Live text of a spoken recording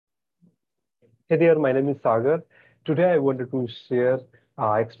Hey there, my name is Sagar. Today I wanted to share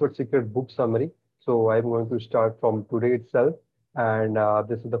Expert Secret book summary. So I'm going to start from today itself. And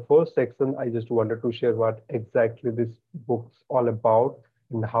this is the first section. I just wanted to share what exactly this book's all about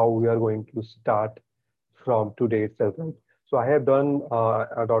and how we are going to start from today itself. Right? So I have done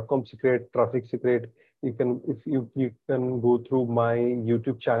a .com secret, traffic secret. You can, if you can go through my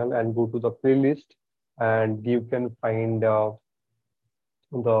YouTube channel and go to the playlist, and you can find the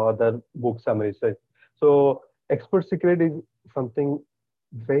other book summaries, right? So Expert Secret is something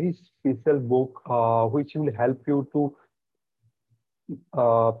very special book which will help you to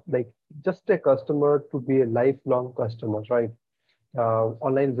like just a customer to be a lifelong customer, right?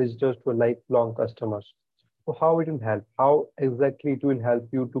 Online visitors to a lifelong customers. So how it will help? How exactly it will help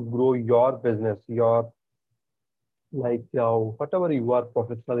you to grow your business, your whatever you are,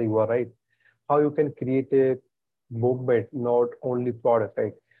 professional you are, right? How you can create a movement, not only product,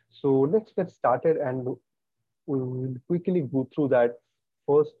 right? So let's get started and we'll quickly go through that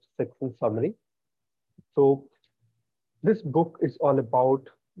first section summary. So this book is all about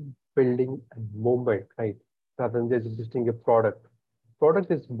building a movement, right? Rather than just existing a product. Product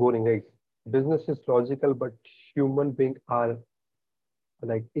is boring, right? Business is logical, but human beings are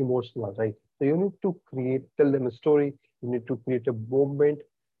like emotional, right? So you need to tell them a story. You need to create a movement,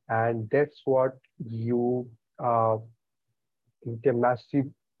 and that's what you a massive,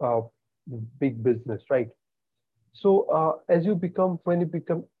 uh, big business, right? So when you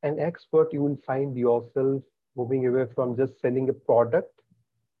become an expert, you will find yourself moving away from just selling a product,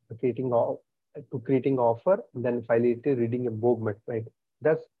 to creating offer, and then finally reading a movement, right?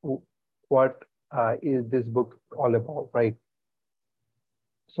 That's what is this book all about, right?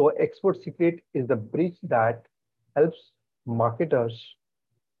 So Expert Secret is the bridge that helps marketers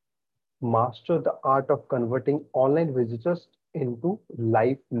master the art of converting online visitors into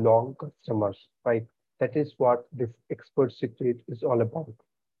lifelong customers, right? That is what this Expert Secret is all about.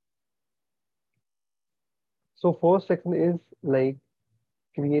 So first section is like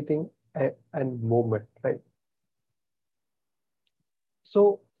creating a moment, right?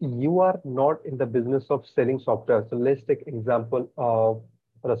 So you are not in the business of selling software. So let's take example of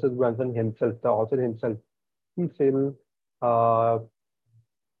Russell Brunson himself, the author himself. He sell uh,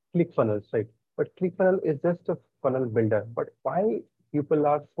 ClickFunnels, right? But ClickFunnels is just a funnel builder. But why people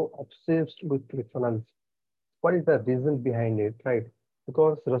are so obsessed with ClickFunnels? What is the reason behind it, right?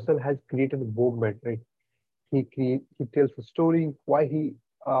 Because Russell has created a movement, right? He tells a story why he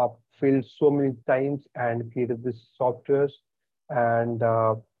failed so many times and created this softwares, and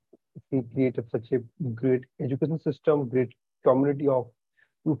he created such a great education system, great community of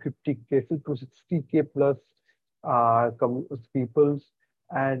 250K, 260K plus peoples,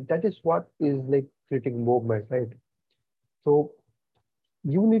 and that is what is like creating movement, right? So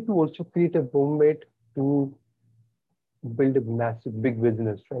you need to also create a movement to build a massive big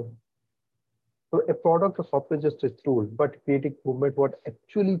business, right? So a product or software is just a tool, but creating movement what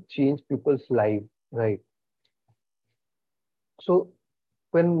actually change people's life, right? So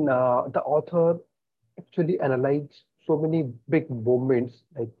when the author actually analyzed so many big movements,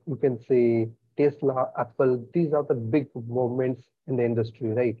 like you can say Tesla, Apple, these are the big movements in the industry,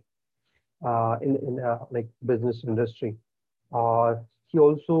 right? In like business industry. He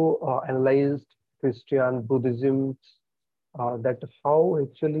also analyzed Christian Buddhism, that how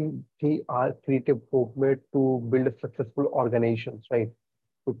actually they are creative movement to build a successful organizations, right?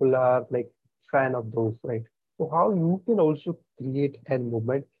 People are like fan of those, right? So how you can also create a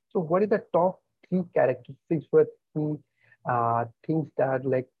movement. So what is the top three characteristics or three things that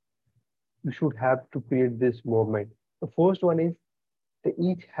like you should have to create this movement? The first one is they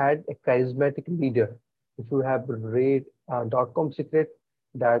each had a charismatic leader. If you have read .com secret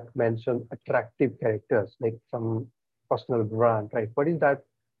that mention attractive characters like some personal brand, right? What is that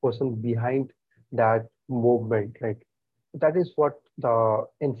person behind that movement, right? That is what the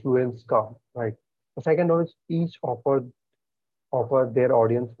influence come, right? The second one is each offer their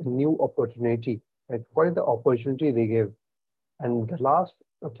audience a new opportunity, right? What is the opportunity they give? And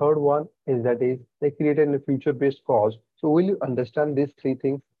the third one is that is they created a future-based cause. So will you understand these three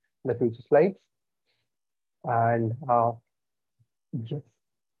things in the future slides? And yes,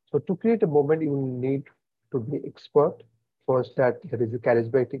 so to create a moment, you need to be expert. First, that there is a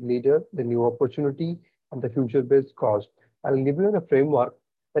charismatic leader, the new opportunity, and the future-based cause. I'll give you a framework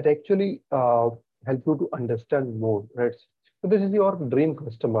that actually help you to understand more, right? So this is your dream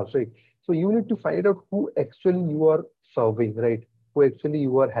customer, right? So you need to find out who actually you are serving, right? Who actually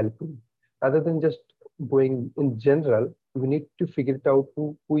you are helping, rather than just going in general. You need to figure it out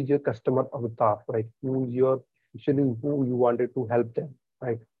who is your customer avatar, right? Who is your actually who you wanted to help them,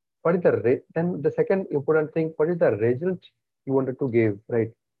 right? what is the then the second important thing, what is the result you wanted to give,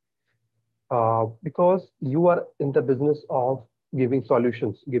 right? Because you are in the business of giving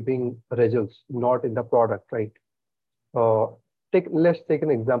solutions, giving results, not in the product, right? Uh, let's take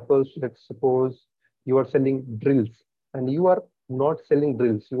an example. Let's suppose you are selling drills, and you are not selling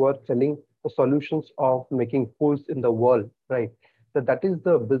drills. You are selling the solutions of making pools in the world, right? So that is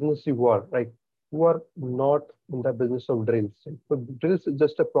the business you are, right? You are not in the business of drills. Right? So drills is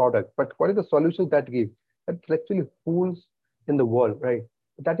just a product, but what is the solutions that give? That actually pools in the world, right?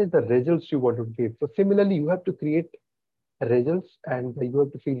 That is the results you want to give. So similarly, you have to create results and you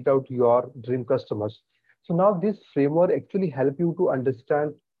have to filter out your dream customers. So now this framework actually help you to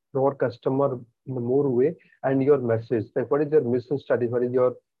understand your customer in a more way and your message. Like what is your mission study? What is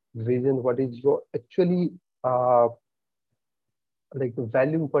your vision? What is your actually like the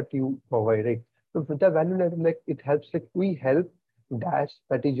value what you provide, right? So with the value level, like it helps like we help dash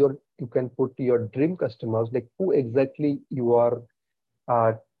that is your you can put your dream customers like who exactly you are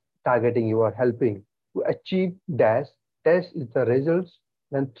uh, targeting, you are helping to achieve dash. Dash is the results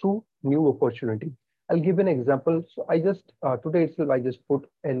and through new opportunity. I'll give an example. So I just today itself I just put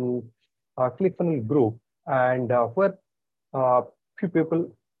in ClickFunnels group and where few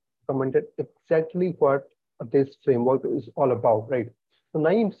people commented exactly what this framework is all about, right? So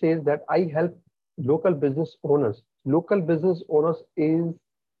Naeem says that I help local business owners. Local business owners is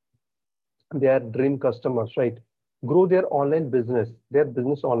their dream customers, right? Grow their online business, their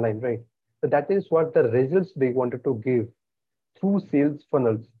business online, right? So that is what the results they wanted to give through sales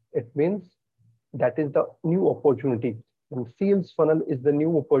funnels. It means that is the new opportunity. And sales funnel is the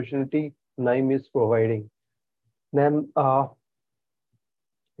new opportunity Naim is providing. Then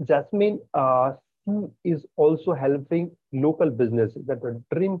Jasmine, she is also helping local businesses. That the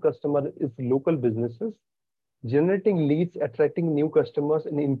dream customer is local businesses generating leads, attracting new customers,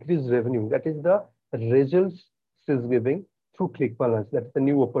 and increase revenue. That is the results she's giving through ClickFunnels. That's the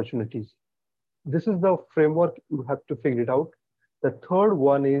new opportunities. This is the framework you have to figure it out. The third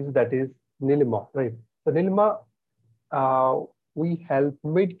one is that is Nilima, right? So Nilima, uh, we help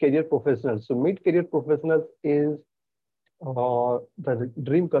mid-career professionals. So mid-career professionals is the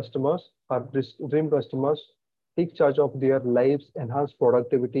dream customers or dream customers take charge of their lives, enhance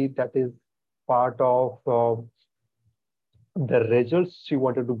productivity. That is part of the results she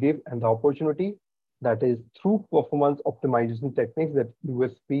wanted to give and the opportunity that is through performance optimization techniques that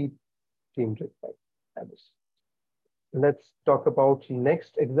USP team required. Let's talk about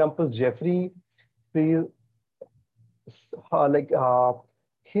next example. Jeffrey feels like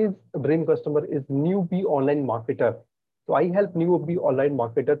his dream customer is newbie online marketer. So I help newbie online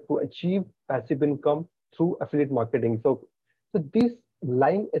marketer to achieve passive income through affiliate marketing. So this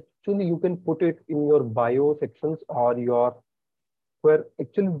line actually you can put it in your bio sections or your where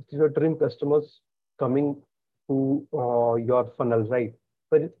actually your dream customers coming to your funnel, right?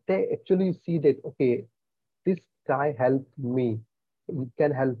 But they actually see that okay, this guy helped me, he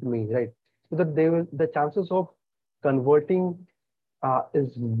can help me, right? So that they will the chances of converting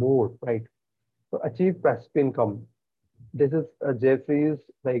is more, right? So achieve passive income. This is Jeffrey's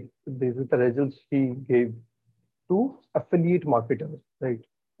like this is the results he gave to affiliate marketers, right?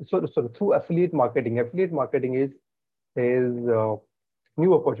 So through affiliate marketing, affiliate marketing is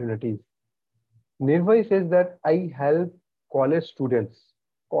new opportunities. Nirvai says that I help college students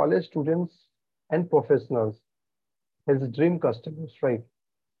and professionals, his dream customers, right,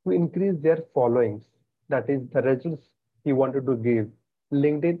 to increase their followings. That is the results he wanted to give.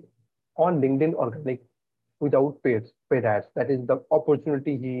 LinkedIn on LinkedIn organic without paid ads. That is the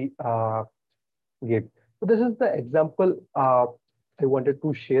opportunity he gave. So this is the example I wanted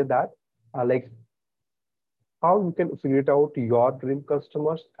to share that like how you can figure it out your dream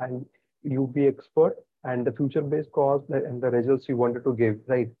customers and you be expert and the future based cost and the results you wanted to give,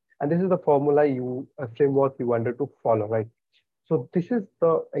 right? And this is the formula you a framework you wanted to follow, right? So this is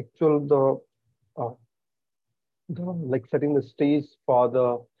the actual the like setting the stage for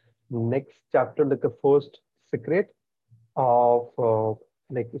the next chapter, like the first secret of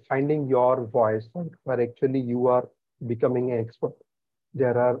like finding your voice, right? Where actually you are becoming an expert.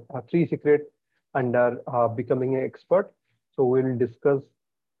 There are three secrets under becoming an expert. So we'll discuss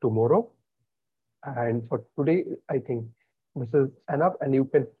tomorrow. And for today, I think this is enough, and you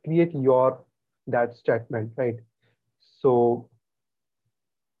can create your that statement, right? So,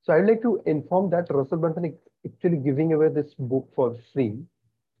 so I'd like to inform that Russell Brunson is actually giving away this book for free.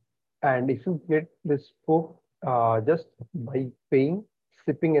 And if you get this book just by paying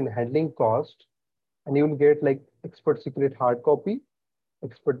shipping and handling cost, and you will get like expert secret hard copy,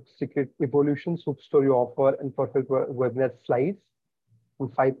 expert secret evolution, soup story offer, and perfect webinar slides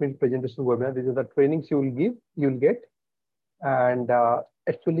and 5-minute presentation webinar. These are the trainings you'll get. And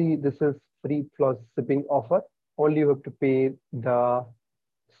actually, this is free plus shipping offer. Only you have to pay the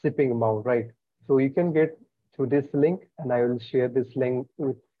shipping amount, right? So you can get through this link, and I will share this link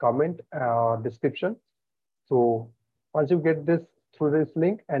with comment description. So once you get this through this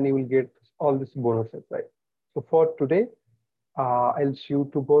link, and you will get all these bonuses, right? So for today, I'll see you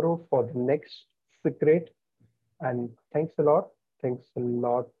tomorrow for the next secret. And thanks a lot. Thanks a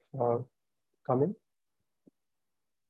lot for coming.